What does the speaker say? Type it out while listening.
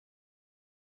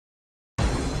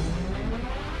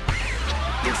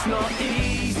It's not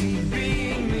easy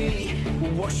being me.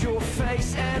 We'll wash your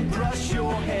face and brush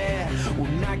your hair. We'll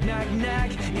nag, nag,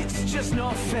 nag, it's just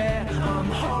not fair. I'm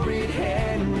Horrid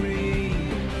Henry.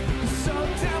 So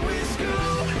down with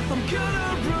school, I'm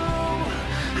gonna rule.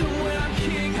 And when I'm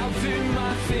king, I'll do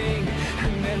my thing.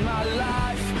 And then my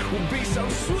life will be so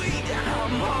sweet.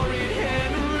 I'm Horrid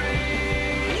Henry.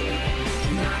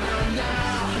 Na na na,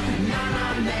 na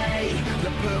na nay.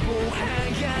 The purple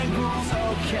hand gang rules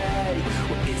okay.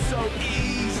 Well, it's so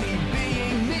easy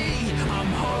being me. I'm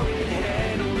Horrid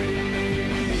Henry.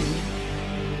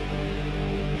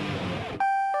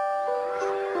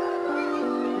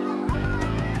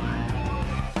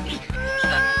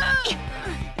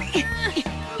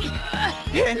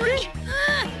 Henry?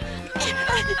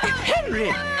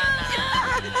 Henry!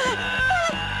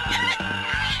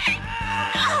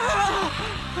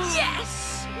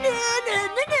 Yes! Na, na,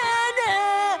 na, na, na.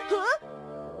 Huh?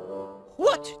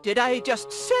 What did I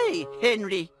just say,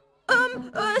 Henry?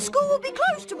 School will be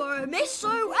closed tomorrow, miss,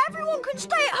 so everyone can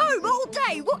stay at home all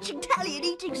day watching telly and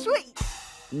eating sweets.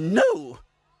 No!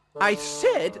 I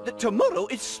said that tomorrow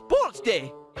is sports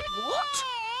day. What?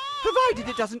 Provided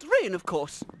it doesn't rain, of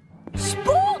course.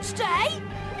 Sports day?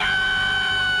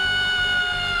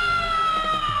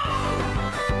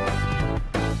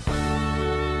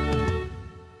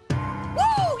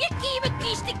 Woo! Yicky,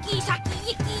 wicky, sticky, sacky,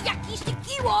 yicky, yucky,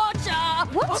 sticky water!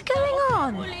 What's going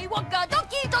on? Woolly wonka,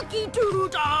 ducky, ducky,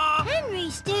 doo-dah!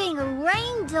 Henry's doing a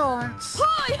rain dance.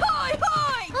 Hi, hi,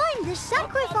 hi! I'm the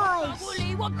sacrifice.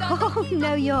 Woolly wonka, Oh, ducky,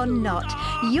 no, you're doo-dah.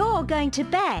 not. You're going to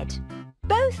bed.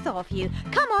 Both of you.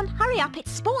 Come on, hurry up.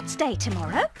 It's sports day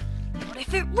tomorrow. What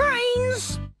if it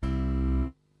rains?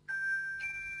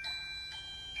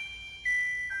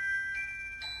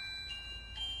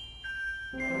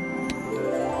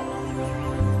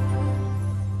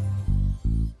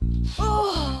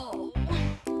 Oh,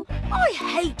 I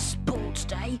hate sports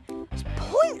day. It's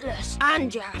pointless,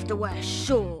 and you have to wear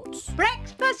shorts.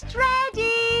 Breakfast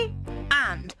ready.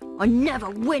 And I never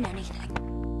win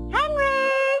anything. Henry!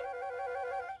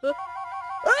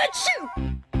 Achoo!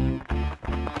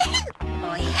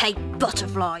 I hate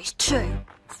butterflies too.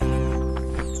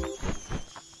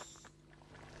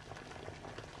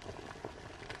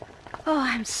 Oh,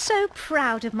 I'm so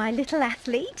proud of my little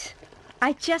athlete.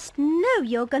 I just know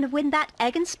you're going to win that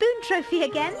egg and spoon trophy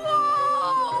again.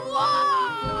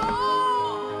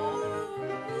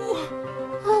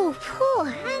 Oh, poor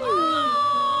Henry.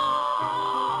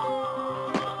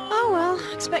 Oh, well,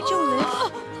 I expect you'll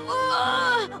live.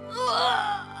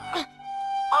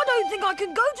 I don't think I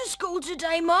can go to school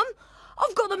today, Mum.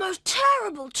 I've got the most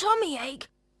terrible tummy ache.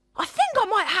 I think I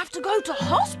might have to go to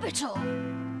hospital.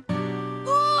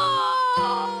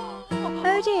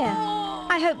 Oh, dear.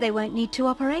 I hope they won't need to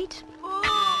operate.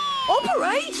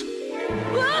 Operate?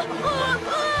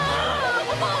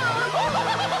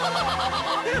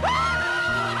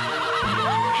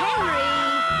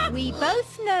 Henry, we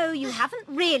both know you haven't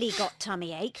really got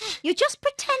tummy ache. You're just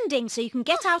pretending so you can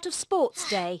get out of sports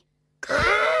day.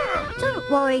 Don't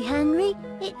worry, Henry.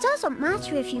 It doesn't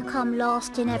matter if you come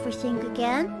last in everything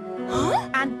again. Huh?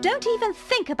 And don't even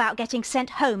think about getting sent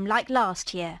home like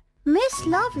last year. Miss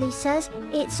Lovely says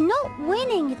it's not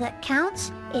winning that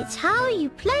counts, it's how you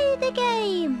play the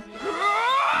game.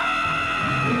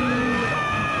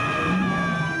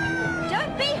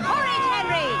 Don't be horrid,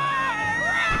 Henry!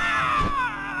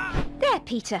 There,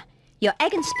 Peter. Your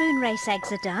egg and spoon race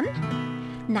eggs are done.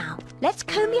 Now, let's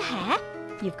comb your hair.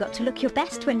 You've got to look your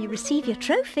best when you receive your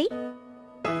trophy.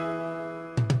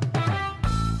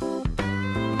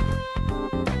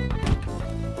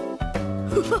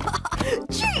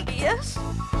 Genius!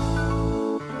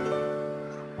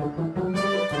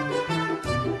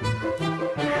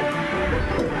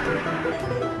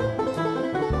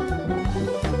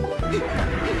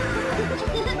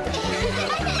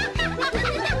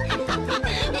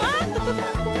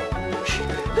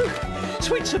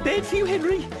 Sweets are bad for you,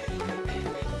 Henry.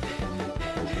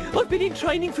 I've been in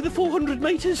training for the 400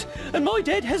 metres and my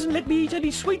dad hasn't let me eat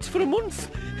any sweets for a month.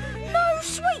 No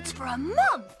sweets for a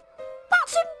month?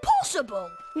 That's impossible!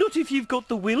 Not if you've got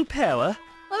the willpower.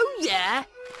 Oh, yeah?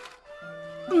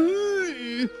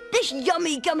 This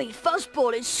yummy gummy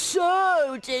fuzzball is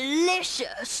so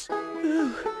delicious!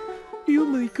 Oh,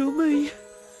 yummy gummy.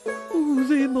 Oh,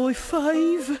 they're my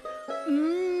fave.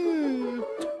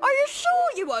 Are you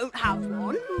sure you won't have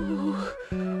one?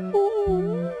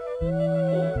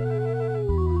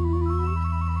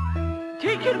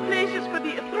 Take your places for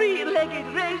the three-legged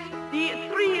race. The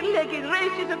three-legged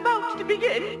race is about to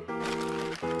begin.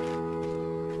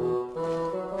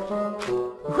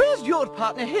 Where's your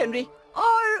partner, Henry?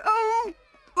 I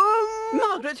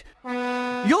Margaret,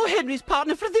 you're Henry's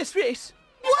partner for this race.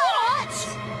 What?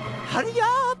 Hurry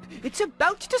up, it's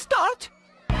about to start.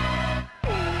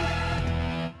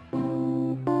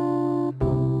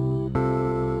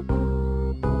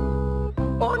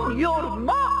 On your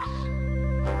marks.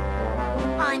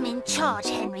 I'm in charge,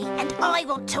 Henry, and I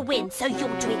want to win, so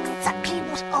you'll do exactly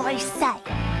what I say.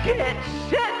 Get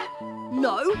set.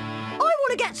 No, I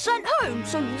want to get sent home,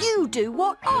 so you do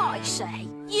what I say.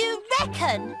 You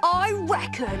reckon? I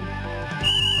reckon.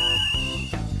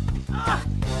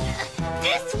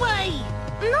 This way!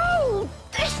 No,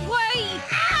 this way.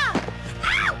 Ow!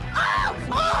 Ow! Ow!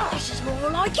 Oh! This is more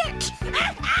like it.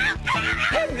 Ow! Ow! Ow!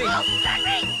 Henry! Oh,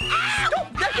 Henry! Ow! Stop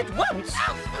that at once!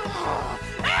 Ow!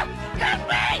 Ow!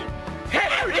 Henry!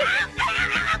 Henry! Ow!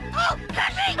 Ow! Oh,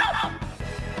 Henry!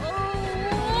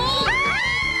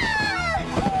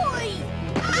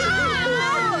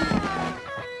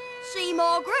 See,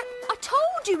 Margaret, I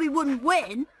told you we wouldn't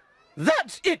win.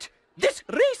 That's it! This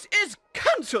race is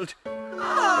cancelled!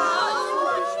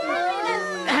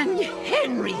 And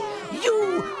Henry,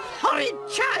 you horrid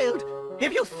child!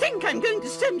 If you think I'm going to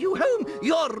send you home,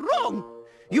 you're wrong!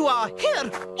 You are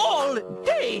here all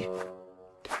day!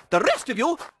 The rest of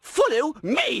you, follow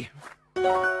me!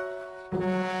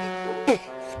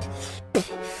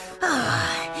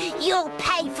 You'll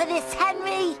pay for this,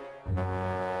 Henry!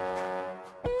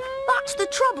 That's the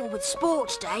trouble with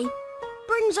Sports Day.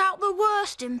 Brings out the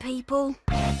worst in people.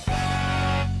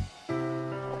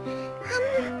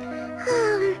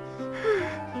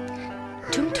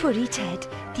 Don't worry, Ted.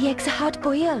 The eggs are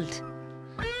hard-boiled.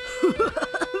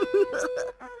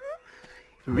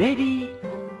 Ready,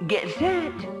 get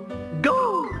set,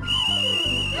 go!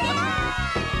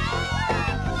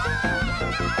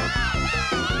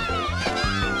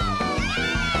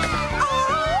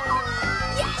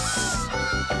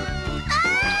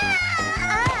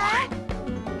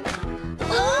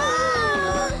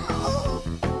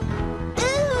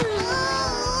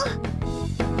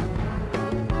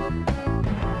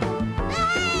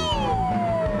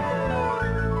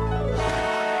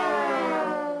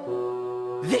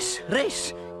 This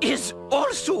race is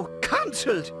also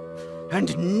cancelled.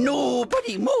 And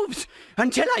nobody moves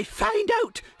until I find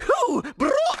out who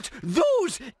brought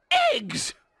those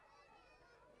eggs!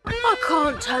 I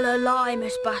can't tell a lie,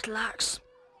 Miss Battleaxe.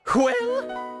 Well?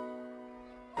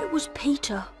 It was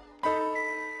Peter.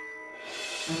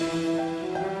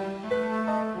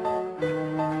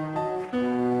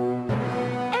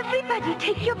 Everybody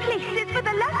take your places for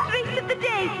the last race of the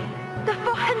day. The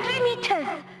 400 meters.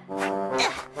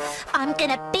 I'm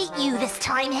gonna beat you this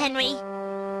time, Henry.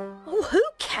 Oh, who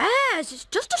cares? It's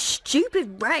just a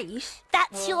stupid race.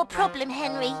 That's your problem,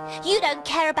 Henry. You don't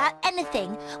care about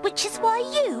anything, which is why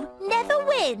you never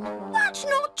win. That's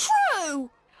not true.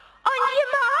 On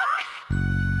your marks.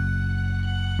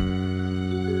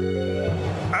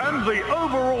 And the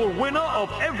overall winner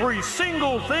of every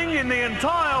single thing in the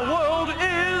entire world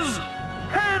is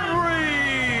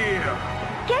Henry!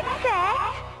 Get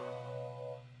set.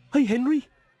 Hey, Henry.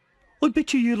 I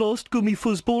bet you lost gummy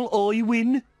fuzzball, I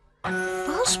win.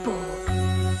 Fuzzball?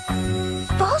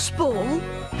 Fuzzball?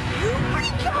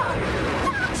 Eureka!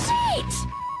 That's it!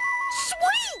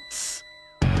 Sweets!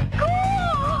 Go!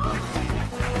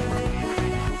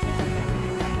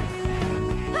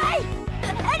 Hey!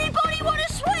 Anybody want a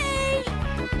sweet?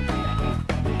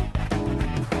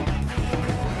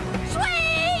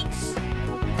 Sweets!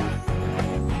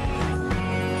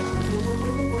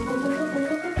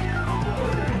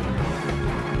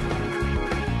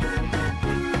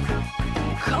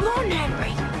 Come on,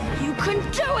 Henry. You can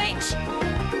do it!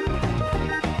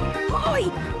 Oi!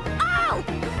 Ow!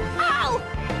 Ow!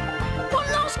 One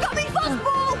last gummy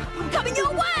fuzzball! I'm coming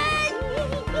your way!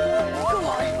 Go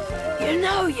on. You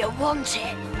know you want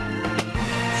it.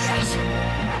 Yes!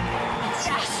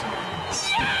 Yes!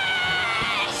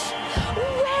 Yes!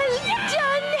 Well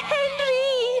done, Henry!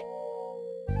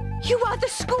 You are the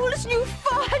school's new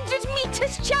 400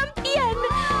 meters champion!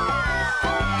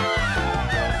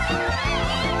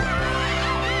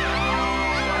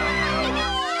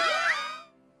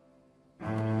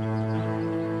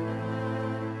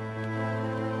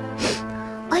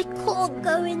 I can't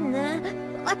go in there.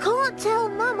 I can't tell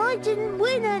Mum I didn't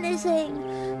win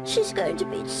anything. She's going to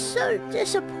be so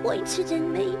disappointed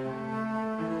in me.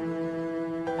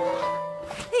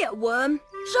 Here, Worm.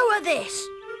 Show her this.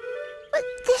 But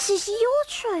this is your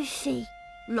trophy.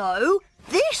 No,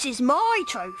 this is my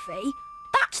trophy.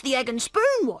 That's the egg and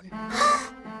spoon one.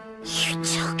 You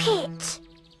took it.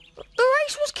 The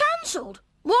race was cancelled.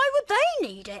 Why would they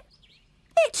need it?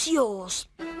 It's yours.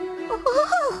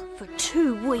 Oh, For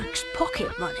 2 weeks'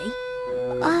 pocket money.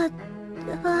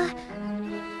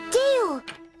 Deal!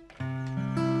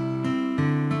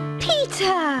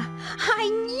 Peter! I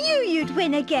knew you'd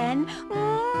win again.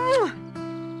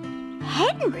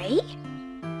 Henry?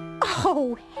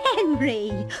 Oh,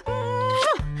 Henry!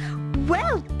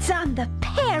 Well done, the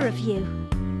pair of you.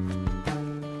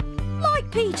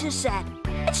 Like Peter said,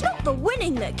 it's not the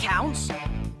winning that counts.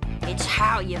 It's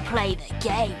how you play the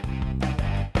game.